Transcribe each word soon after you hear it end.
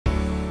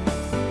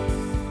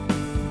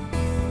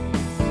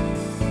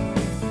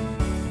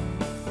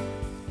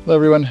Hello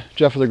everyone,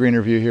 Jeff with the Green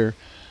Review here.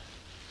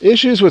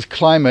 Issues with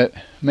climate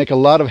make a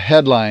lot of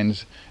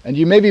headlines, and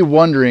you may be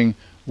wondering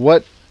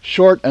what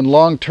short and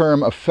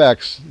long-term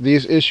effects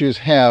these issues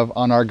have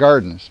on our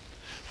gardens.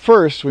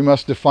 First, we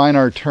must define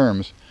our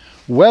terms.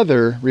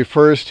 Weather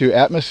refers to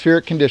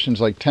atmospheric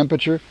conditions like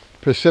temperature,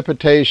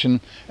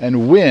 precipitation,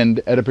 and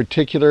wind at a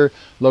particular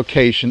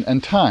location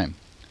and time.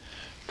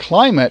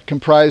 Climate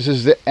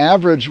comprises the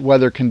average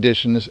weather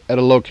conditions at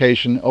a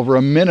location over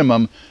a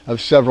minimum of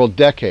several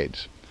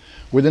decades.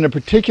 Within a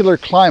particular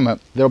climate,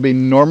 there will be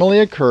normally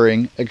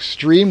occurring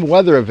extreme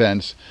weather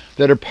events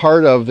that are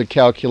part of the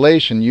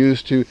calculation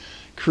used to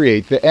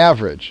create the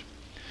average.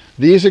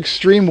 These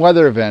extreme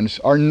weather events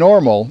are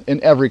normal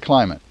in every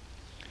climate.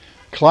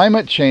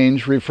 Climate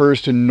change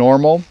refers to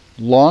normal,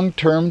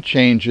 long-term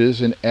changes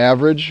in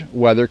average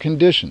weather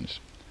conditions.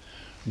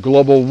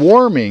 Global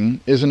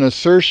warming is an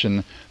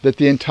assertion that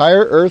the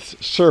entire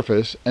Earth's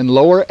surface and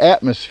lower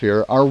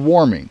atmosphere are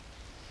warming.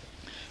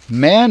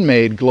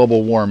 Man-made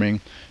global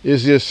warming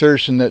is the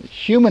assertion that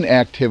human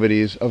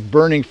activities of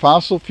burning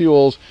fossil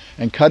fuels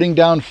and cutting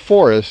down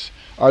forests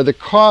are the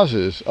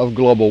causes of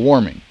global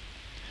warming.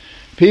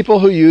 People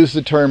who use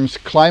the terms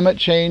climate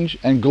change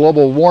and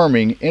global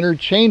warming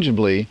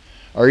interchangeably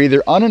are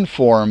either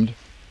uninformed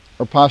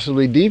or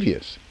possibly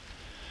devious.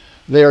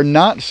 They are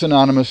not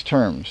synonymous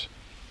terms.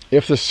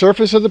 If the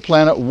surface of the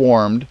planet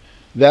warmed,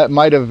 that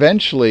might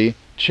eventually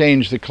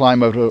change the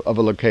climate of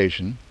a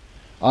location.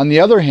 On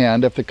the other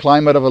hand, if the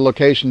climate of a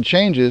location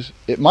changes,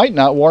 it might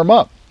not warm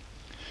up.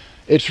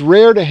 It's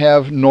rare to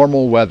have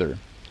normal weather.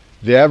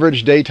 The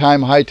average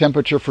daytime high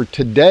temperature for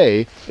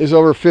today is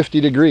over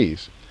 50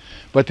 degrees,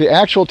 but the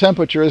actual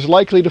temperature is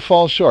likely to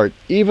fall short,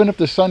 even if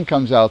the sun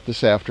comes out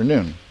this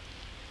afternoon.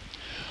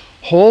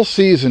 Whole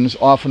seasons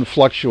often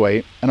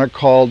fluctuate and are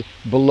called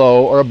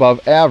below or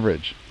above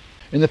average.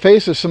 In the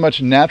face of so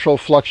much natural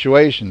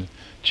fluctuation,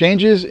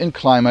 changes in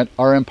climate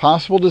are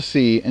impossible to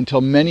see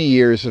until many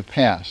years have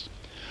passed.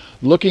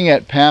 Looking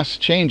at past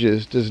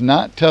changes does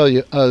not tell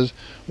us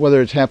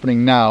whether it's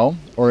happening now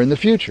or in the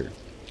future.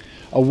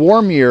 A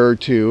warm year or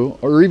two,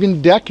 or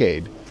even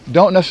decade,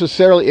 don't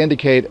necessarily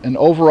indicate an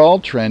overall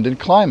trend in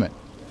climate.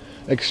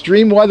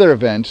 Extreme weather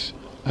events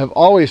have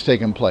always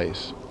taken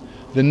place.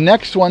 The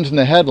next ones in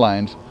the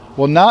headlines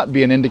will not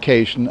be an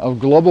indication of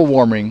global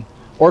warming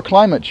or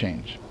climate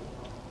change.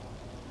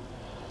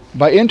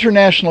 By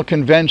international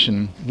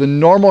convention, the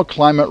normal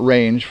climate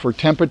range for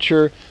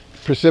temperature,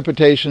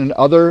 precipitation, and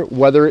other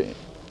weather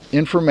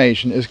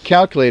information is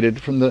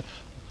calculated from the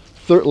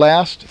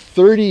last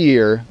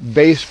 30-year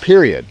base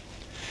period.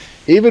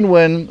 Even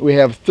when we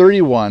have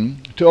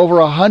 31 to over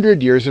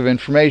 100 years of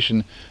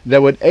information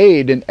that would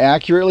aid in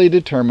accurately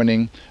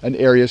determining an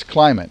area's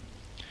climate.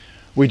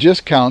 We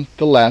just count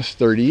the last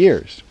 30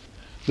 years.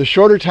 The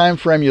shorter time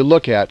frame you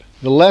look at,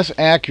 the less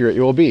accurate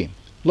you will be.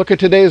 Look at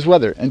today's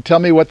weather and tell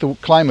me what the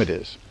climate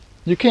is.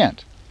 You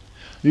can't.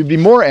 You'd be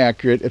more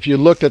accurate if you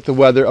looked at the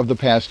weather of the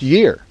past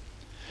year.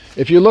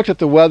 If you looked at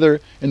the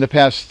weather in the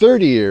past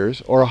 30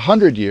 years or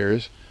 100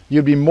 years,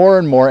 you'd be more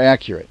and more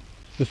accurate.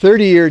 The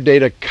 30-year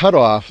data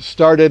cutoff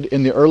started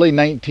in the early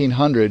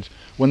 1900s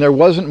when there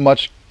wasn't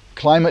much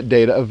climate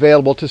data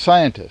available to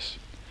scientists.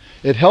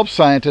 It helps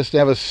scientists to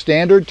have a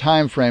standard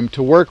time frame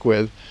to work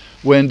with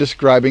when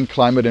describing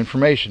climate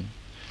information.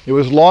 It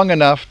was long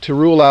enough to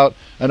rule out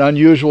an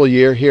unusual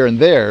year here and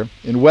there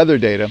in weather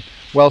data,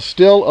 while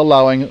still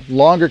allowing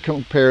longer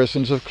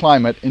comparisons of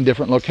climate in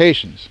different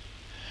locations.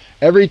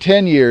 Every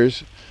 10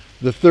 years,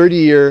 the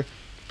 30-year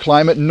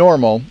climate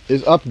normal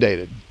is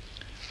updated.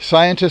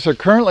 Scientists are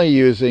currently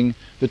using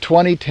the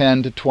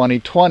 2010 to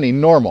 2020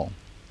 normal.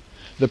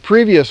 The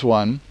previous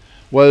one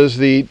was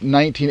the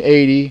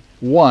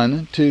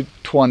 1981 to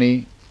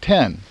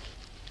 2010.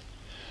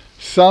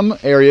 Some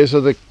areas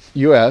of the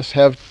U.S.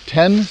 have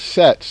 10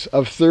 sets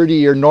of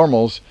 30-year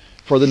normals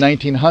for the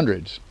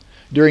 1900s.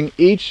 During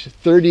each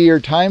 30-year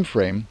time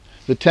frame,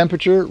 the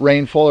temperature,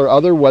 rainfall, or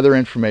other weather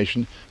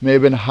information may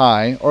have been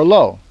high or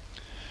low.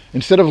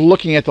 Instead of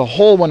looking at the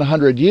whole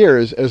 100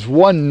 years as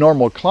one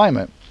normal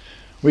climate,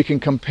 we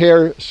can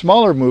compare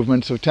smaller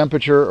movements of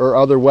temperature or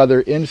other weather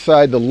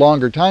inside the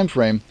longer time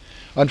frame.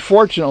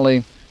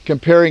 Unfortunately,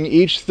 comparing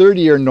each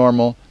 30-year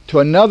normal to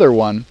another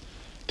one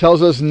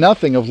tells us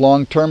nothing of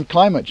long-term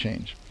climate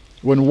change.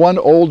 When one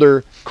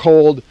older,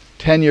 cold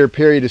 10-year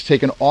period is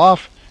taken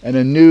off and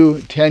a new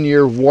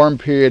 10-year warm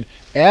period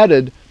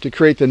added to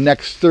create the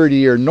next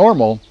 30-year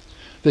normal,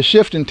 the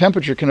shift in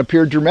temperature can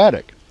appear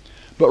dramatic.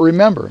 But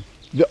remember,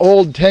 the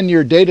old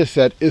 10-year data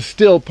set is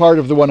still part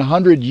of the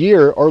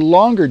 100-year or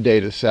longer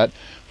data set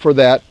for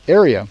that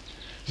area,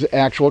 the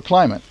actual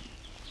climate.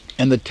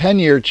 And the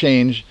 10-year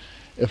change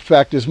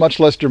effect is much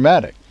less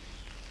dramatic.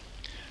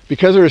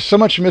 Because there is so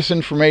much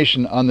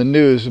misinformation on the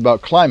news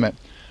about climate,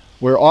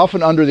 we're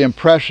often under the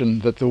impression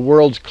that the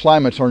world's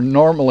climates are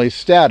normally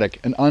static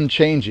and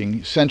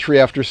unchanging century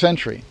after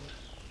century.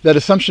 That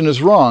assumption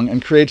is wrong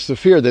and creates the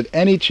fear that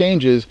any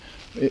changes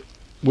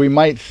we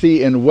might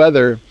see in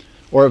weather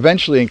or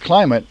eventually in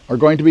climate are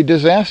going to be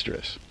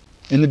disastrous.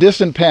 In the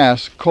distant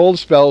past, cold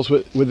spells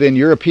within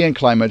European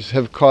climates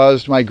have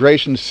caused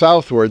migration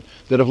southward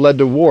that have led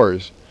to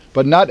wars,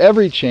 but not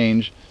every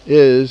change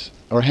is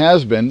or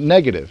has been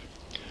negative.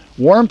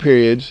 Warm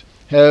periods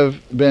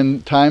have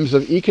been times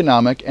of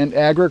economic and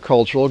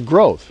agricultural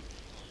growth.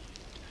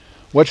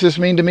 What's this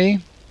mean to me?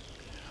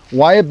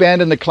 Why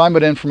abandon the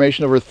climate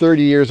information over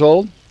 30 years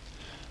old?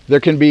 There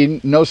can be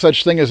no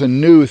such thing as a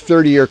new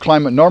 30-year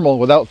climate normal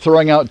without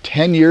throwing out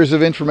 10 years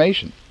of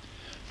information.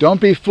 Don't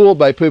be fooled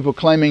by people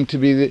claiming to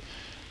be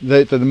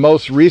the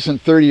most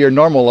recent 30-year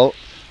normal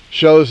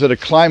shows that a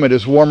climate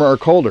is warmer or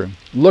colder.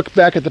 Look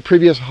back at the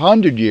previous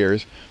 100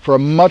 years for a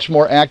much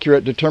more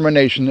accurate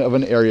determination of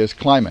an area's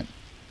climate.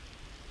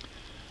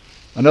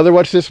 Another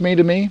what's this mean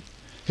to me?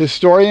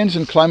 Historians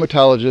and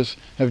climatologists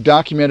have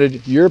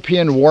documented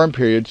European warm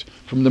periods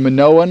from the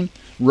Minoan,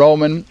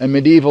 Roman, and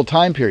medieval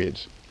time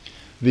periods.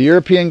 The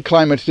European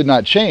climates did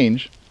not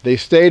change. They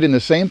stayed in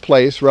the same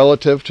place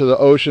relative to the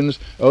oceans,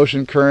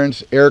 ocean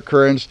currents, air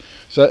currents,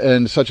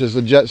 and such as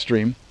the jet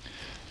stream.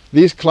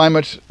 These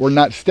climates were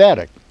not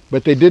static,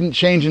 but they didn't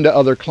change into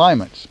other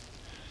climates.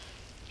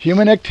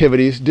 Human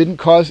activities didn't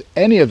cause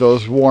any of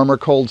those warm or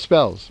cold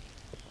spells.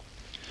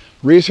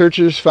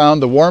 Researchers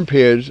found the warm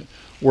periods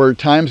were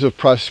times of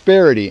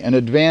prosperity and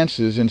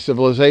advances in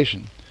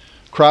civilization.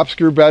 Crops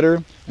grew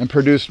better and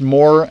produced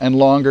more in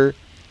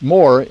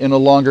a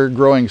longer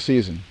growing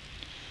season.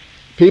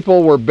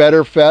 People were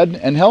better fed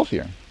and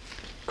healthier.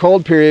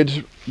 Cold periods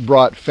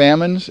brought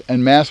famines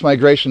and mass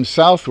migration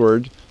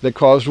southward that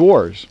caused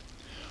wars.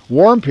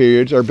 Warm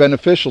periods are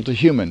beneficial to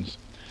humans.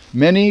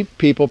 Many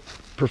people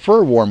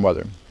prefer warm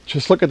weather.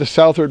 Just look at the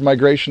southward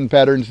migration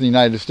patterns in the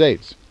United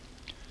States.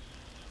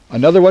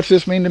 Another what's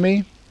this mean to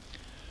me?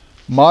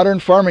 Modern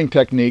farming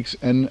techniques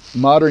and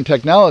modern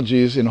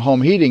technologies in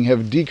home heating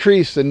have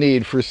decreased the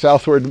need for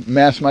southward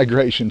mass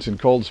migrations and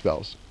cold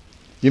spells.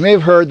 You may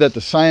have heard that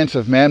the science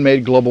of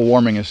man-made global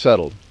warming is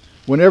settled.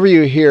 Whenever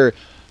you hear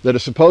that a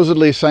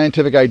supposedly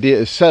scientific idea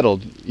is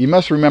settled, you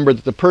must remember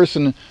that the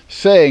person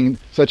saying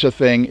such a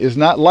thing is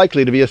not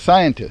likely to be a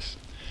scientist.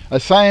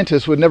 A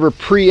scientist would never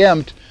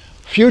preempt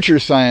future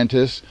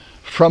scientists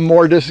from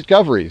more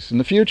discoveries in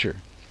the future.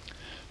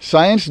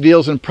 Science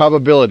deals in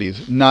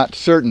probabilities, not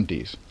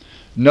certainties.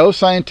 No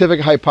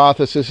scientific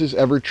hypothesis is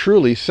ever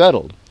truly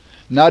settled,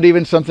 not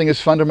even something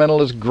as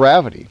fundamental as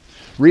gravity.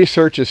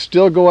 Research is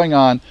still going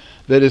on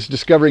that is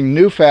discovering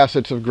new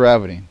facets of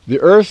gravity. The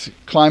Earth's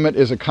climate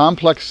is a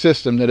complex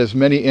system that has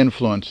many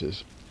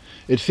influences.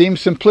 It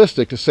seems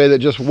simplistic to say that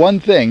just one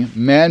thing,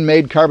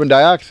 man-made carbon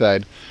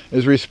dioxide,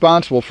 is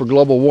responsible for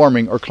global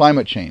warming or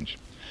climate change.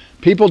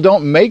 People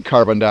don't make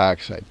carbon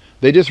dioxide.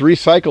 They just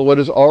recycle what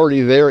is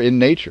already there in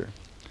nature.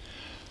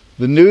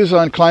 The news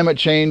on climate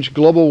change,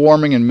 global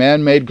warming, and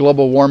man-made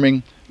global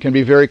warming can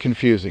be very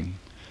confusing.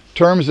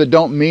 Terms that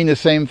don't mean the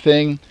same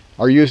thing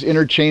are used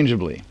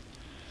interchangeably.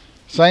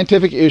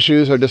 Scientific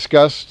issues are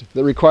discussed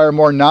that require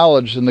more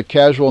knowledge than the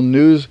casual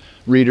news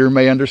reader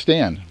may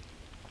understand.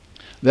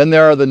 Then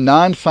there are the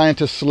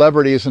non-scientist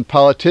celebrities and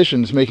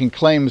politicians making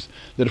claims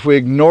that if we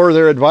ignore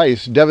their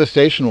advice,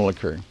 devastation will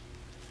occur.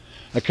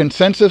 A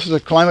consensus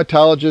of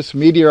climatologists,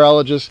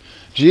 meteorologists,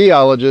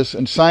 geologists,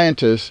 and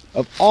scientists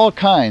of all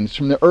kinds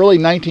from the early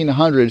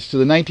 1900s to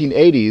the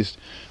 1980s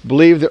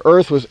believed the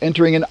Earth was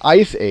entering an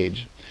ice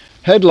age.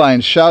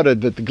 Headlines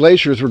shouted that the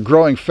glaciers were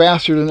growing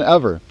faster than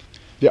ever.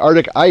 The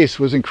Arctic ice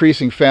was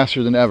increasing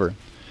faster than ever.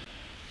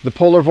 The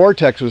polar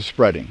vortex was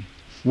spreading.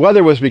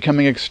 Weather was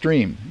becoming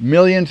extreme.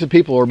 Millions of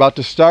people were about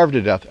to starve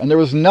to death, and there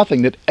was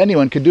nothing that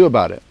anyone could do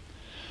about it.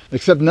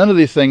 Except none of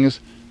these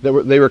things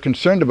that they were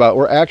concerned about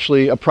were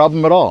actually a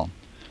problem at all.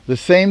 The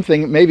same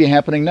thing may be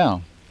happening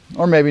now,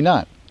 or maybe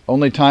not.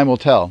 Only time will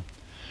tell.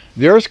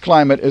 The Earth's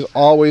climate is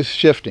always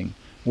shifting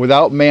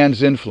without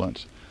man's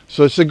influence,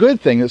 so it's a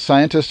good thing that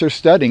scientists are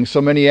studying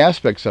so many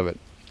aspects of it.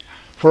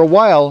 For a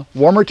while,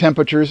 warmer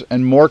temperatures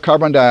and more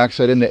carbon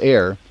dioxide in the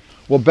air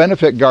will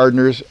benefit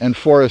gardeners and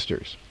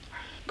foresters.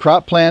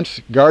 Crop plants,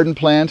 garden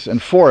plants,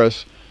 and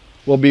forests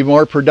will be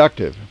more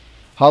productive.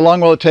 How long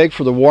will it take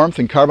for the warmth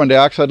and carbon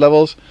dioxide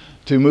levels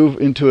to move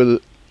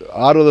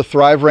out of the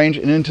thrive range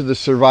and into the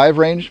survive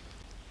range?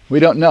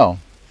 We don't know,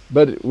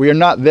 but we are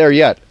not there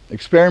yet.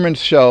 Experiments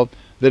show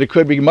that it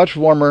could be much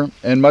warmer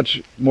and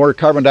much more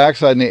carbon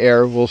dioxide in the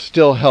air will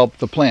still help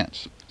the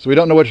plants. So we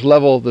don't know which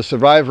level the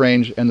survive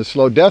range and the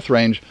slow death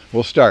range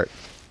will start.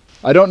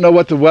 I don't know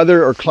what the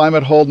weather or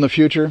climate hold in the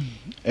future,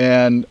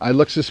 and I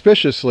look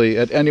suspiciously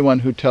at anyone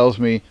who tells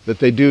me that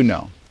they do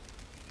know.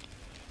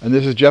 And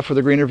this is Jeff with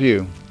The Greener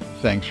View.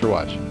 Thanks for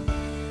watching.